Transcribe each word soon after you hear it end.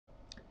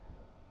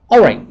All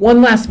right,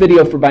 one last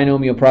video for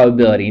binomial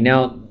probability.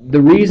 Now,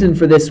 the reason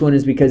for this one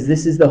is because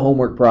this is the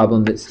homework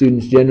problem that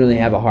students generally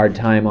have a hard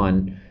time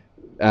on,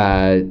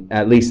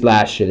 at least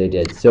last year they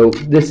did. So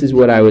this is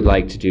what I would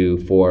like to do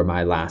for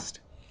my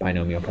last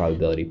binomial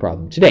probability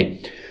problem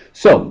today.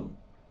 So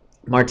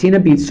Martina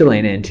beats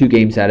Jelena in 2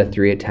 games out of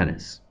 3 at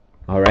tennis.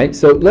 All right,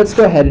 so let's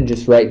go ahead and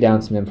just write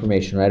down some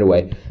information right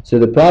away. So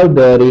the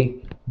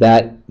probability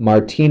that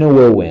Martina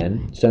will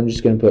win, so I'm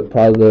just going to put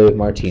probability of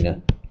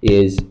Martina,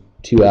 is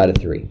 2 out of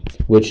 3,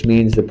 which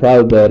means the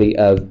probability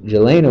of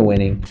Jelena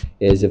winning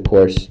is, of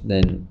course,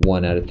 then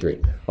 1 out of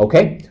 3.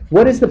 Okay,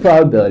 what is the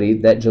probability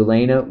that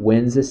Jelena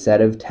wins a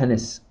set of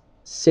tennis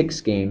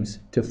 6 games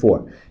to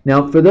 4?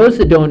 Now, for those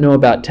that don't know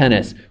about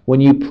tennis, when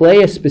you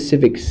play a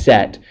specific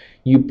set,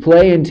 you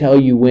play until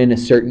you win a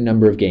certain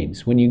number of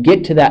games. When you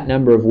get to that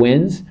number of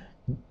wins,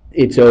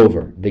 it's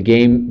over.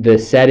 The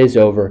set is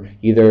over.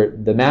 Either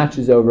the match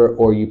is over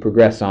or you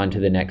progress on to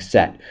the next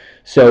set.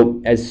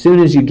 So as soon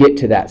as you get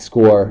to that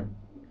score,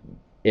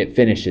 it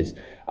finishes.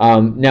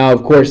 Now,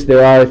 of course,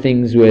 there are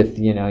things with,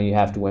 you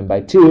have to win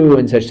by 2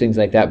 and such things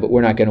like that, but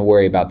we're not going to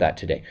worry about that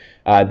today.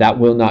 That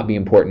will not be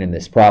important in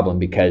this problem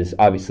because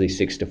obviously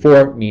 6 to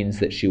 4 means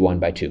that she won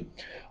by 2.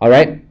 All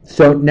right,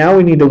 so now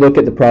we need to look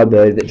at the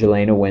probability that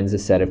Jelena wins a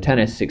set of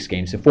tennis 6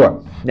 games to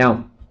 4.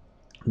 Now,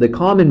 the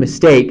common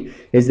mistake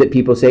is that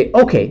people say,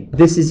 okay,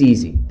 this is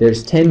easy.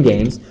 There's 10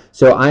 games,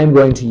 so I'm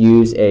going to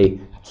use a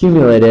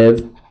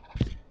cumulative,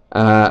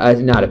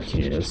 not a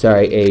cumulative,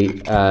 sorry, a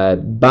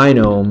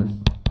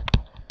binom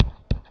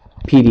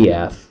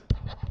PDF.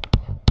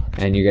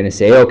 And you're going to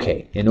say,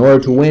 okay, in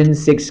order to win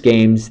 6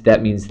 games,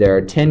 that means there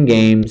are 10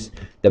 games.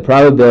 The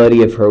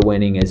probability of her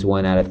winning is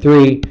 1 out of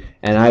 3,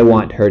 and I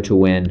want her to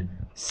win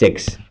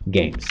 6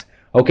 games.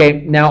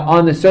 Okay, now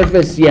on the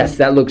surface, yes,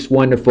 that looks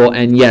wonderful,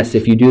 and yes,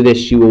 if you do this,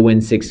 she will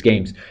win 6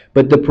 games.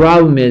 But the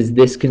problem is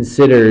this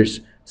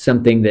considers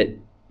something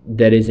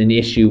that is an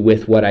issue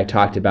with what I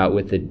talked about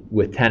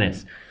with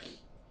tennis.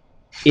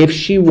 If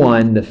she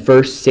won the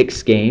first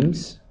 6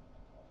 games,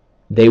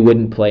 they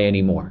wouldn't play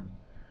anymore,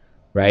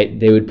 right?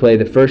 They would play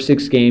the first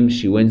 6 games,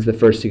 she wins the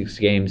first 6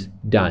 games,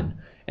 done.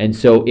 And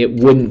so it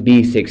wouldn't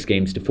be 6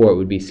 games to 4, it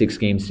would be 6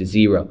 games to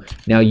 0.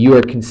 Now you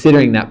are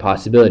considering that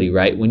possibility,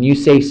 right? When you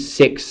say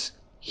 6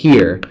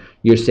 here,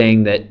 you're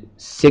saying that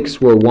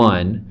 6 were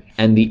won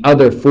and the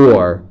other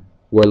 4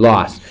 were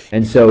lost.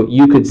 And so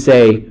you could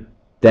say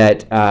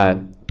that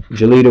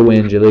Jelena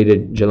wins,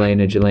 Jelena,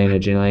 Jelena, Jelena,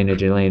 Jelena,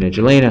 Jelena,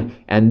 Jelena,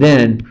 and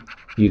then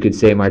you could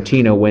say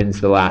Martina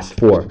wins the last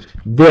 4.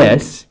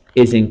 This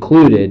is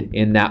included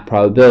in that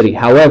probability.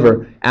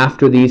 However,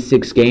 after these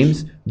 6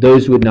 games,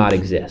 those would not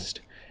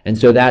exist. And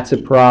so that's a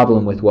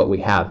problem with what we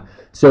have.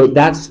 So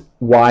that's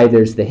why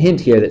there's the hint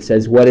here that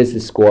says, what is the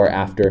score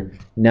after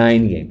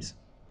 9 games?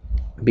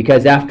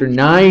 Because after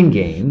 9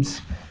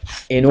 games,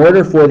 in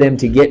order for them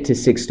to get to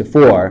 6 to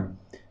 4,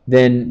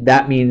 then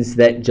that means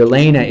that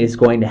Jelena is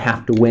going to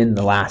have to win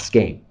the last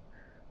game,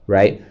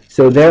 right?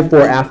 So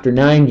therefore, after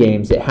 9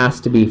 games, it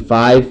has to be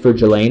 5 for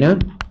Jelena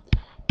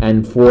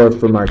and 4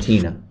 for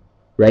Martina,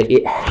 right?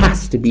 It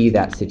has to be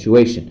that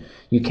situation.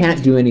 You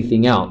can't do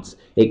anything else.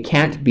 It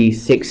can't be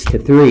 6 to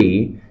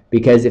 3,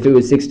 because if it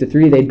was 6 to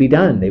 3, they'd be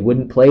done. They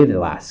wouldn't play the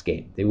last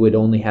game. They would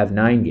only have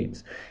 9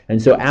 games.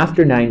 And so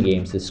after 9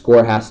 games, the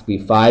score has to be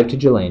 5 to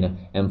Jelena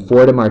and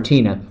 4 to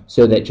Martina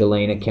so that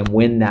Jelena can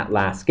win that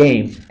last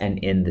game and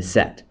end the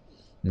set.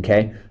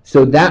 Okay?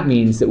 So that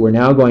means that we're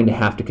now going to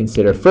have to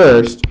consider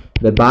first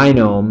the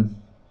binom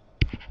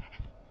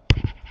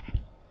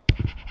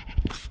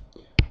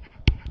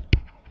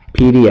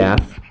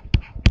PDF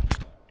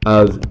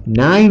of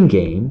 9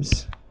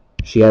 games.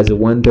 She has a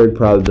 1/3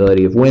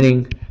 probability of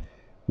winning.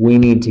 We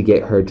need to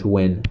get her to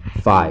win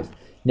 5.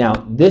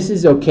 Now, this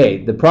is okay.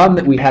 The problem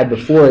that we had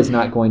before is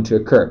not going to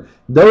occur.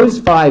 Those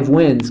 5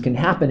 wins can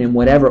happen in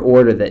whatever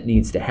order that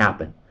needs to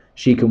happen.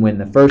 She can win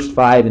the first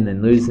 5 and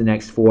then lose the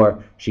next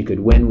 4. She could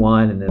win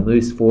 1 and then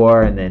lose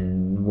 4 and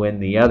then win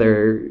the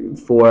other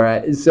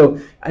 4. So,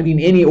 I mean,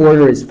 any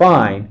order is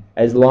fine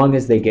as long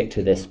as they get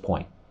to this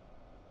point.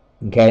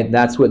 Okay,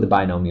 that's what the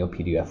binomial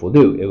PDF will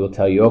do. It will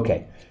tell you,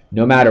 okay,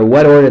 no matter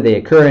what order they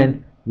occur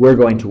in, we're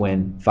going to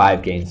win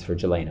 5 games for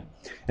Jelena.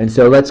 And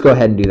so let's go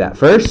ahead and do that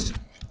first.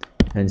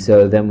 And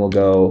so then we'll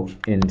go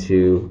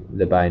into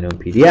the binomial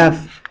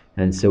PDF.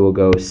 And so we'll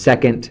go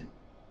second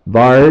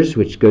vars,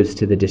 which goes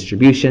to the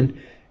distribution.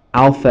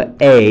 Alpha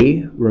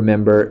A,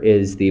 remember,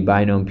 is the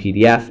binomial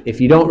PDF. If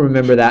you don't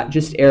remember that,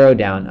 just arrow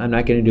down. I'm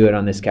not going to do it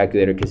on this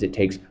calculator because it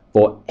takes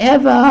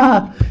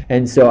forever.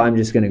 And so I'm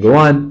just going to go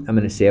on. I'm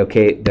going to say,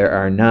 okay, there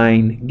are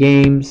 9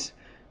 games.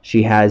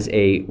 She has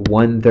a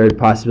 1/3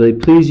 possibility.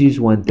 Please use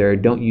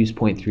 1/3. Don't use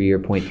 0.3 or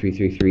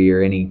 0.333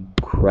 or any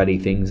cruddy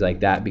things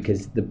like that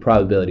because the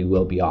probability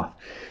will be off.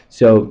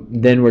 So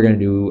then we're going to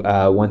do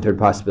 1/3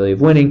 possibility of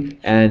winning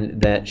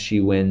and that she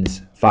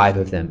wins 5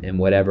 of them in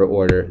whatever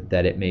order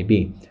that it may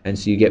be. And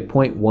so you get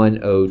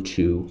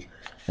 0.102,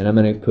 and I'm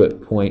going to put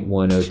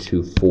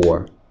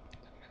 0.1024.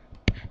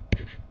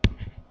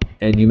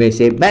 And you may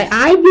say, but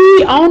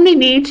IB only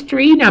needs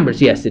 3 numbers.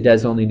 Yes, it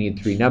does only need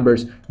 3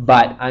 numbers,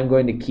 but I'm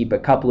going to keep a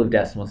couple of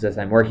decimals as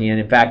I'm working.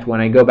 And in fact,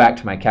 when I go back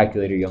to my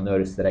calculator, you'll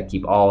notice that I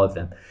keep all of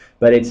them.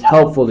 But it's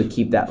helpful to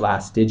keep that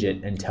last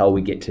digit until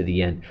we get to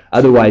the end.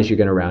 Otherwise, you're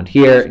going to round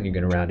here, and you're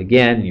going to round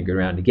again, and you're going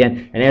to round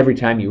again. And every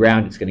time you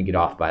round, it's going to get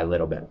off by a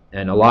little bit.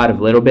 And a lot of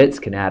little bits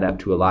can add up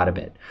to a lot of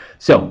it.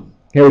 So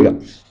here we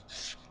go.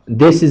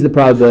 This is the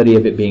probability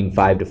of it being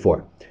 5 to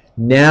 4.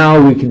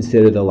 Now we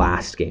consider the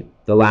last game.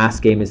 The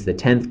last game is the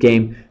 10th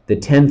game. The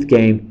 10th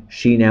game,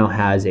 she now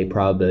has a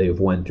probability of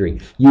 1-3.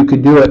 You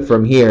could do it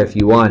from here if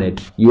you wanted.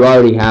 You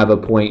already have a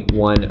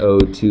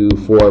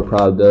 0.1024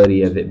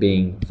 probability of it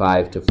being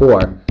 5 to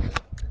 4.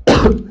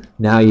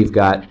 Now you've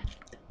got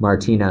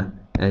Martina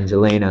and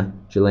Jelena.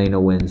 Jelena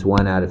wins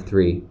 1 out of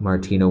 3.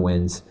 Martina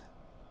wins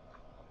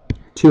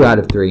 2 out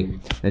of 3.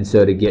 And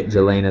so to get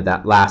Jelena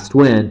that last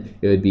win,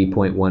 it would be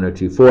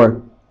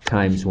 0.1024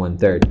 times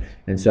 1/3.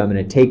 And so I'm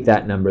going to take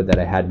that number that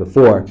I had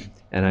before,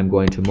 and I'm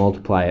going to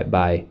multiply it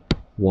by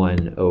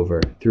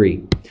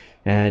 1/3.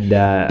 And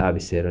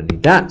obviously I don't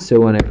need that, so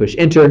when I push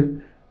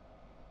enter,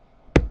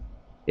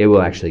 it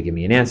will actually give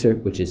me an answer,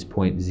 which is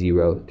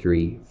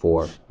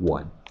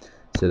 0.0341.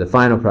 So the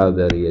final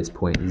probability is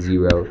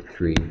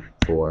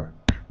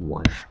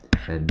 0.0341.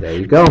 And there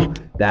you go.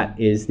 That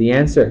is the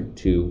answer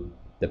to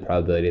the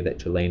probability that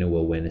Jelena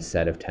will win a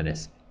set of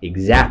tennis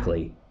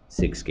exactly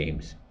 6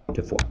 games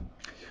to 4.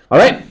 All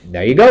right,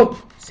 there you go.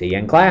 See you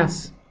in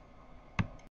class.